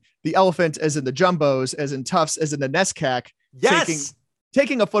room, the elephant as in the jumbos, as in Tufts, as in the NESCAC, yes,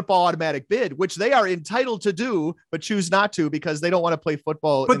 taking a football automatic bid, which they are entitled to do, but choose not to because they don't want to play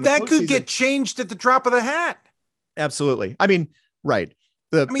football. But that could get changed at the drop of the hat. Absolutely. Right.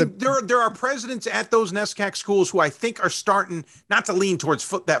 There are presidents at those NESCAC schools who I think are starting not to lean towards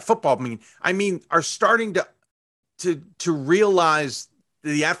that football. Are starting to realize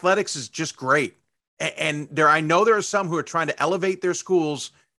the athletics is just great. And I know there are some who are trying to elevate their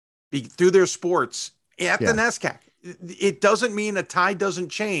schools through their sports at the NESCAC. It doesn't mean a tide doesn't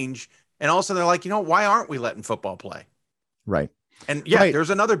change. And also they're like, why aren't we letting football play? Right. And there's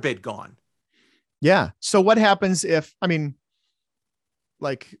another bid gone. Yeah. So what happens if, what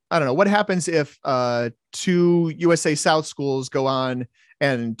happens if 2 USA South schools go on,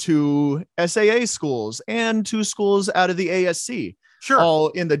 and 2 SAA schools and 2 schools out of the ASC, sure, all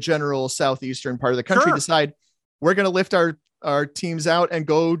in the general southeastern part of the country, decide we're going to lift our teams out and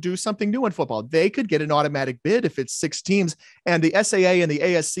go do something new in football? They could get an automatic bid if it's 6 teams, and the SAA and the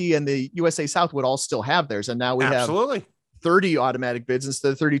ASC and the USA South would all still have theirs. And now we have 30 automatic bids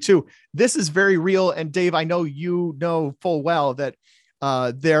instead of 32. This is very real. And Dave, I know you know full well that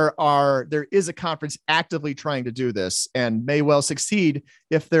there is a conference actively trying to do this, and may well succeed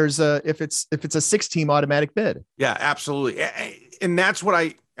if it's a 6-team automatic bid. Yeah, absolutely. And that's what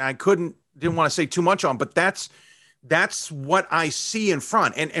I didn't want to say too much on, but that's what I see in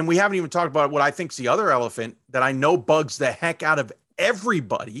front. And we haven't even talked about what I think is the other elephant that I know bugs the heck out of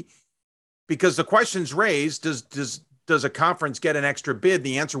everybody, because the question's raised, does a conference get an extra bid?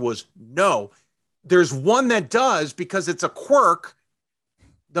 The answer was no. There's one that does, because it's a quirk.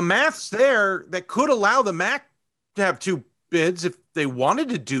 The math's there that could allow the MAC to have 2 bids if they wanted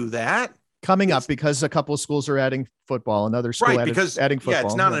to do that. Coming up, because a couple of schools are adding football, another school adding football. Yeah,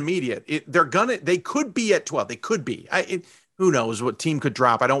 it's not immediate. They could be at 12. They could be. Who knows what team could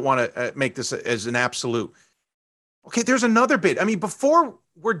drop? I don't want to make this as an absolute. Okay, there's another bit. I mean, before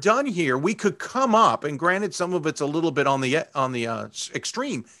we're done here, we could come up, and granted, some of it's a little bit on the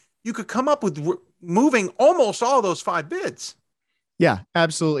extreme. You could come up with moving almost all those 5 bids. Yeah,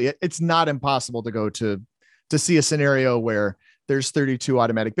 absolutely. It's not impossible to go to see a scenario where there's 32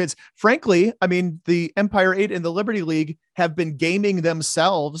 automatic bids. Frankly, I mean, the Empire 8 and the Liberty League have been gaming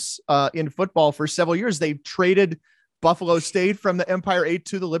themselves in football for several years. They've traded Buffalo State from the Empire 8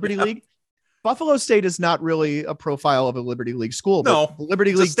 to the Liberty League. Buffalo State is not really a profile of a Liberty League school, but the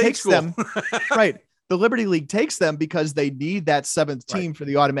Liberty League takes them. Right. The Liberty League takes them because they need that 7th team for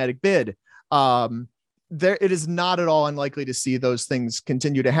the automatic bid. It is not at all unlikely to see those things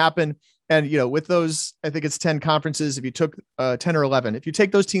continue to happen. And, with those, I think it's 10 conferences. If you took 10 or 11, if you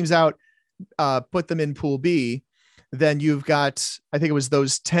take those teams out, put them in Pool B, then you've got, I think it was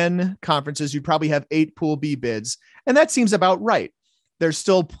those 10 conferences. You probably have 8 Pool B bids. And that seems about right. There's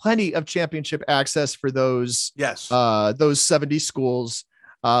still plenty of championship access for those 70 schools.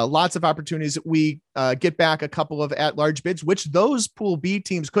 Lots of opportunities. We get back a couple of at-large bids, which those Pool B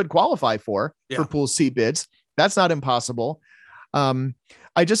teams could qualify for Pool C bids. That's not impossible.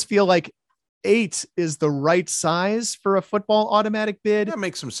 I just feel like 8 is the right size for a football automatic bid. That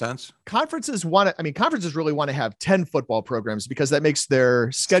makes some sense. Conferences really want to have 10 football programs because that makes their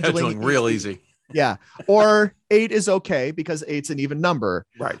scheduling real easy. Yeah. Or 8 is okay because 8's an even number.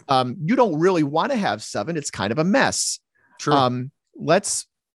 Right. You don't really want to have 7. It's kind of a mess. True. Let's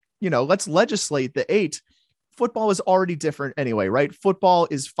legislate the 8. Football is already different anyway, right? Football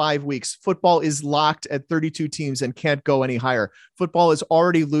is 5 weeks. Football is locked at 32 teams and can't go any higher. Football is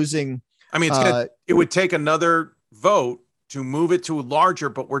already losing. I mean, it would take another vote to move it to larger,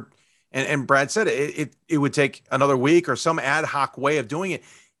 but and Brad said it would take another week or some ad hoc way of doing it.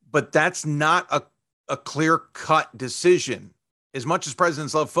 But that's not a clear-cut decision. As much as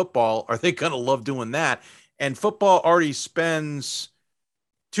presidents love football, are they going to love doing that? And football already spends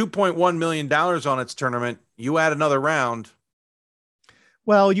 $2.1 million on its tournament. You add another round.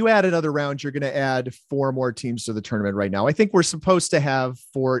 Well, you add another round, you're going to add 4 more teams to the tournament right now. I think we're supposed to have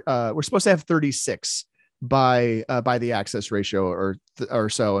 36 by the access ratio or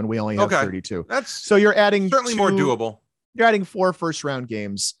so, and we only have 32. So you're adding certainly more doable. You're adding 4 first-round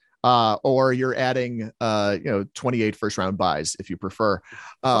games. Or you're adding, 28 first round buys if you prefer.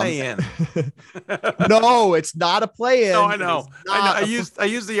 Play in. No, it's not a play in. No, I know. I use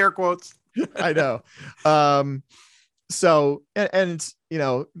the air quotes. I know. So, and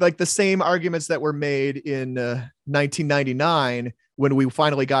like the same arguments that were made in 1999 when we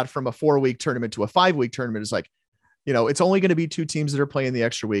finally got from a 4-week tournament to a 5-week tournament is like, it's only going to be 2 teams that are playing the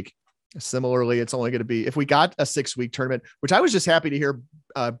extra week. Similarly, it's only going to be if we got a 6-week tournament, which I was just happy to hear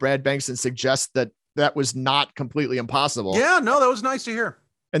Brad Bankston suggest that was not completely impossible. Yeah, no, that was nice to hear.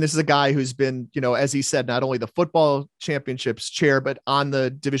 And this is a guy who's been, as he said, not only the football championships chair, but on the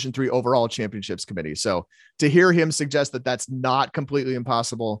Division III overall championships committee. So to hear him suggest that that's not completely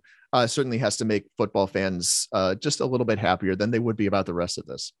impossible certainly has to make football fans just a little bit happier than they would be about the rest of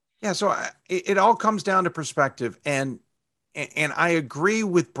this. Yeah. So it all comes down to perspective. And I agree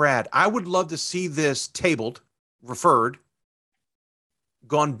with Brad. I would love to see this tabled, referred,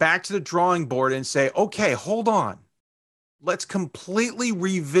 gone back to the drawing board and say, okay, hold on. Let's completely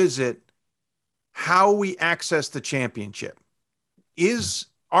revisit how we access the championship. Is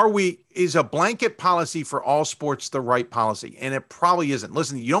a blanket policy for all sports the right policy? And it probably isn't.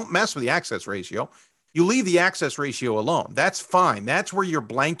 Listen, you don't mess with the access ratio. You leave the access ratio alone. That's fine. That's where your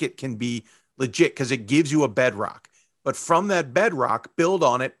blanket can be legit because it gives you a bedrock. But from that bedrock, build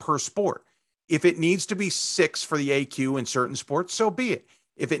on it per sport. If it needs to be 6 for the AQ in certain sports, so be it.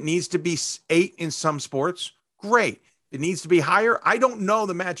 If it needs to be 8 in some sports, great. If it needs to be higher, I don't know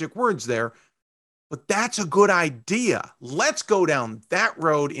the magic words there, but that's a good idea. Let's go down that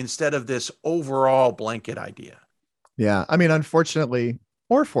road instead of this overall blanket idea. Yeah. I mean, unfortunately,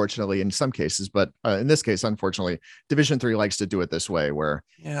 or fortunately in some cases, but in this case, unfortunately, Division III likes to do it this way where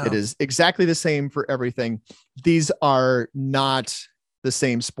it is exactly the same for everything. These are not the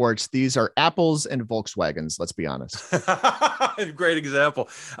same sports. These are apples and Volkswagens. Let's be honest. Great example.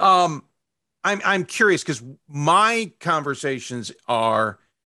 I'm curious because my conversations are,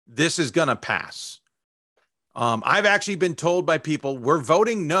 this is going to pass. I've actually been told by people we're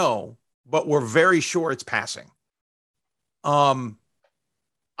voting no, but we're very sure it's passing.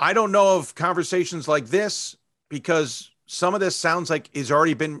 I don't know of conversations like this because some of this sounds like it's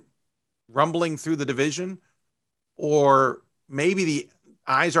already been rumbling through the division, or maybe the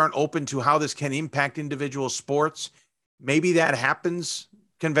eyes aren't open to how this can impact individual sports. Maybe that happens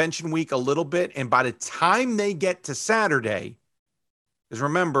convention week a little bit. And by the time they get to Saturday, Because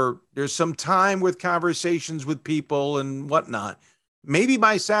remember, there's some time with conversations with people and whatnot. Maybe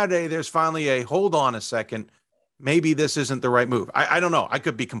by Saturday, there's finally a hold on a second. Maybe this isn't the right move. I don't know. I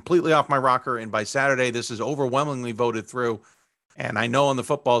could be completely off my rocker. And by Saturday, this is overwhelmingly voted through. And I know on the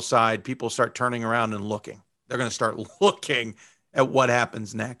football side, people start turning around and looking. They're going to start looking at what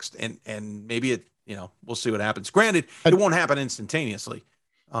happens next. And maybe it, we'll see what happens. Granted, it won't happen instantaneously.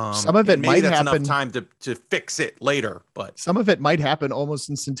 Some of it might happen. Enough time to fix it later, but some of it might happen almost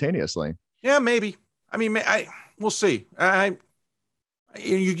instantaneously. Yeah, maybe. I mean, we'll see.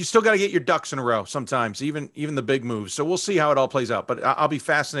 You still got to get your ducks in a row sometimes, even the big moves. So we'll see how it all plays out. But I'll be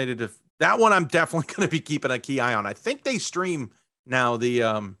fascinated if that one. I'm definitely going to be keeping a key eye on. I think they stream now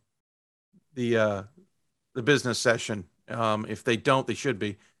the business session. If they don't, they should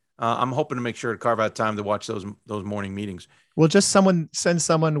be. I'm hoping to make sure to carve out time to watch those morning meetings. Well, just send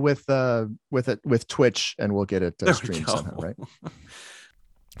someone with Twitch, and we'll get it streamed somehow, right?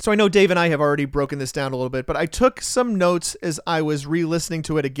 So I know Dave and I have already broken this down a little bit, but I took some notes as I was re-listening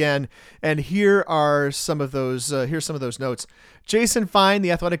to it again, and here are some of those. Here's some of those notes. Jason Fine,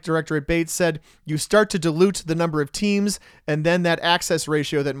 the athletic director at Bates, said you start to dilute the number of teams, and then that access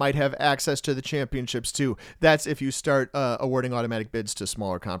ratio that might have access to the championships too. That's if you start awarding automatic bids to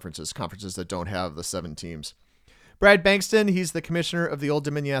smaller conferences that don't have the 7 teams. Brad Bankston, he's the commissioner of the Old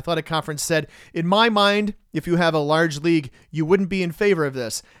Dominion Athletic Conference, said, in my mind, if you have a large league, you wouldn't be in favor of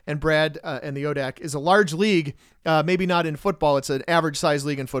this. And Brad and the ODAC is a large league, maybe not in football. It's an average size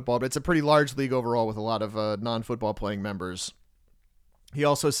league in football, but it's a pretty large league overall with a lot of non-football playing members. He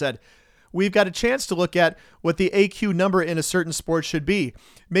also said, we've got a chance to look at what the AQ number in a certain sport should be.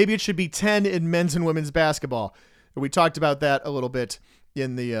 Maybe it should be 10 in men's and women's basketball. We talked about that a little bit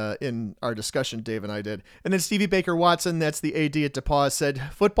in our discussion, Dave and I did. And then Stevie Baker Watson, that's the AD at DePauw, said,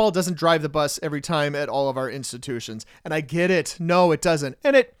 football doesn't drive the bus every time at all of our institutions. And I get it. No, it doesn't.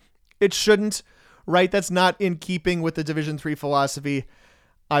 And it shouldn't, right? That's not in keeping with the Division III philosophy.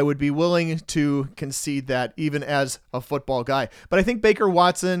 I would be willing to concede that even as a football guy. But I think Baker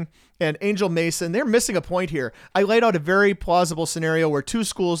Watson and Angel Mason, they're missing a point here. I laid out a very plausible scenario where 2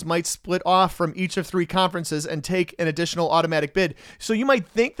 schools might split off from each of 3 conferences and take an additional automatic bid. So you might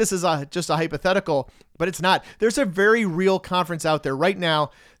think this is just a hypothetical, but it's not. There's a very real conference out there right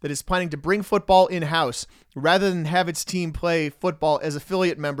now that is planning to bring football in-house rather than have its team play football as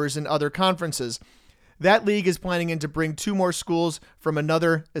affiliate members in other conferences. That league is planning to bring 2 more schools from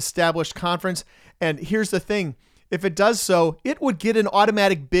another established conference. And here's the thing. If it does so, it would get an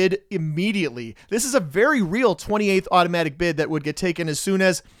automatic bid immediately. This is a very real 28th automatic bid that would get taken as soon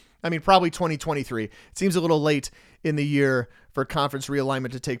as, probably 2023. It seems a little late in the year for conference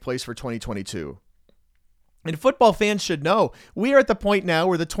realignment to take place for 2022. And football fans should know, we are at the point now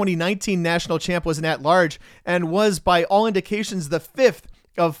where the 2019 national champ was an at-large and was, by all indications, the 5th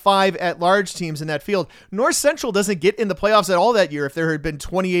of 5 at-large teams in that field. North Central doesn't get in the playoffs at all that year if there had been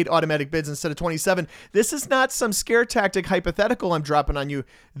 28 automatic bids instead of 27. This is not some scare tactic hypothetical I'm dropping on you.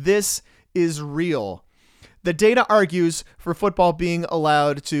 This is real. The data argues for football being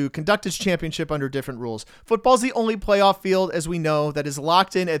allowed to conduct its championship under different rules. Football's the only playoff field, as we know, that is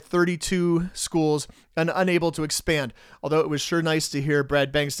locked in at 32 schools and unable to expand, although it was sure nice to hear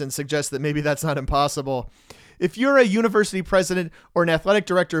Brad Bankston suggest that maybe that's not impossible. If you're a university president or an athletic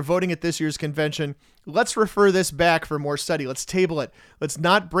director voting at this year's convention, let's refer this back for more study. Let's table it. Let's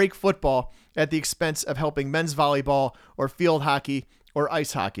not break football at the expense of helping men's volleyball or field hockey or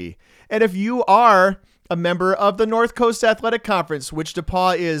ice hockey. And if you are a member of the North Coast Athletic Conference, which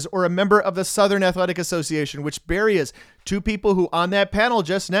DePauw is, or a member of the Southern Athletic Association, which Barry is, 2 people who on that panel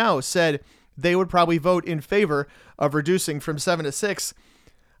just now said they would probably vote in favor of reducing from 7 to 6.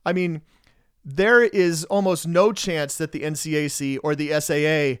 There is almost no chance that the NCAC or the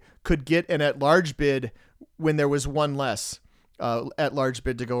SAA could get an at-large bid when there was one less at-large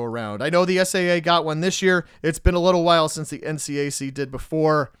bid to go around. I know the SAA got one this year. It's been a little while since the NCAC did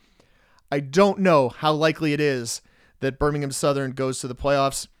before. I don't know how likely it is that Birmingham Southern goes to the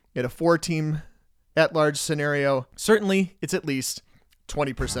playoffs in a 4-team at-large scenario. Certainly, it's at least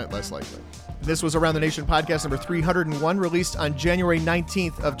 20% less likely. This was Around the Nation podcast number 301, released on January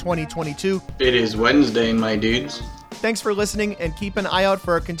 19th of 2022. It is Wednesday, my dudes. Thanks for listening, and keep an eye out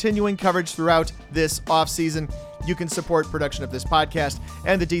for our continuing coverage throughout this off-season. You can support production of this podcast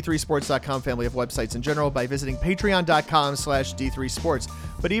and the D3Sports.com family of websites in general by visiting patreon.com/D3Sports.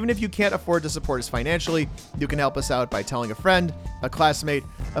 But even if you can't afford to support us financially, you can help us out by telling a friend, a classmate,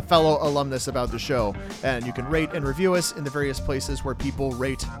 a fellow alumnus about the show. And you can rate and review us in the various places where people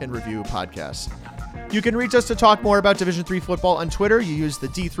rate and review podcasts. You can reach us to talk more about Division III football on Twitter. You use the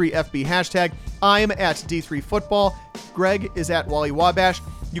D3FB hashtag. I'm at D3Football. Greg is at Wally Wabash.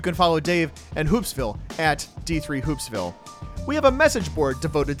 You can follow Dave and Hoopsville at D3Hoopsville. We have a message board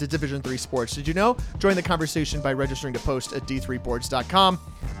devoted to Division III sports. Did you know? Join the conversation by registering to post at d3boards.com.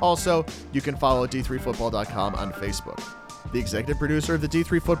 Also, you can follow d3football.com on Facebook. The executive producer of the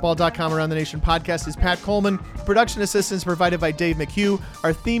D3Football.com Around the Nation podcast is Pat Coleman. Production assistance provided by Dave McHugh.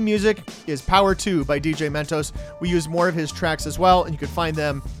 Our theme music is Power 2 by DJ Mentos. We use more of his tracks as well, and you can find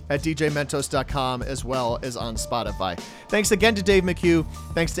them at djmentos.com as well as on Spotify. Thanks again to Dave McHugh.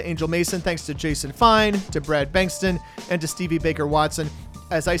 Thanks to Angel Mason. Thanks to Jason Fine, to Brad Bankston, and to Stevie Baker Watson.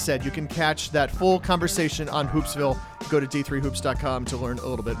 As I said, you can catch that full conversation on Hoopsville. Go to d3hoops.com to learn a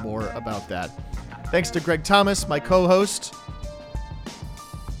little bit more about that. Thanks to Greg Thomas, my co-host.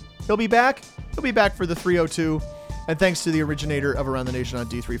 He'll be back. He'll be back for the 302. And thanks to the originator of Around the Nation on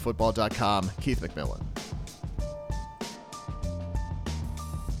d3football.com, Keith McMillan.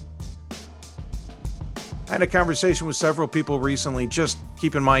 I had a conversation with several people recently, just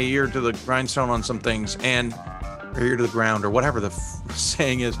keeping my ear to the grindstone on some things, and or ear to the ground, or whatever the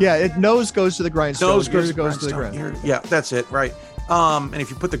saying is. Yeah, nose goes to the grindstone. Nose goes to the ground. Yeah, that's it, right. And if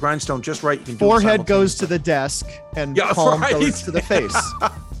you put the grindstone just right, you can do forehead goes to the desk, and palm goes to the face.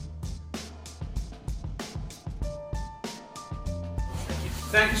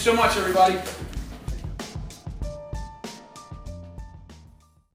 Thank you so much, everybody.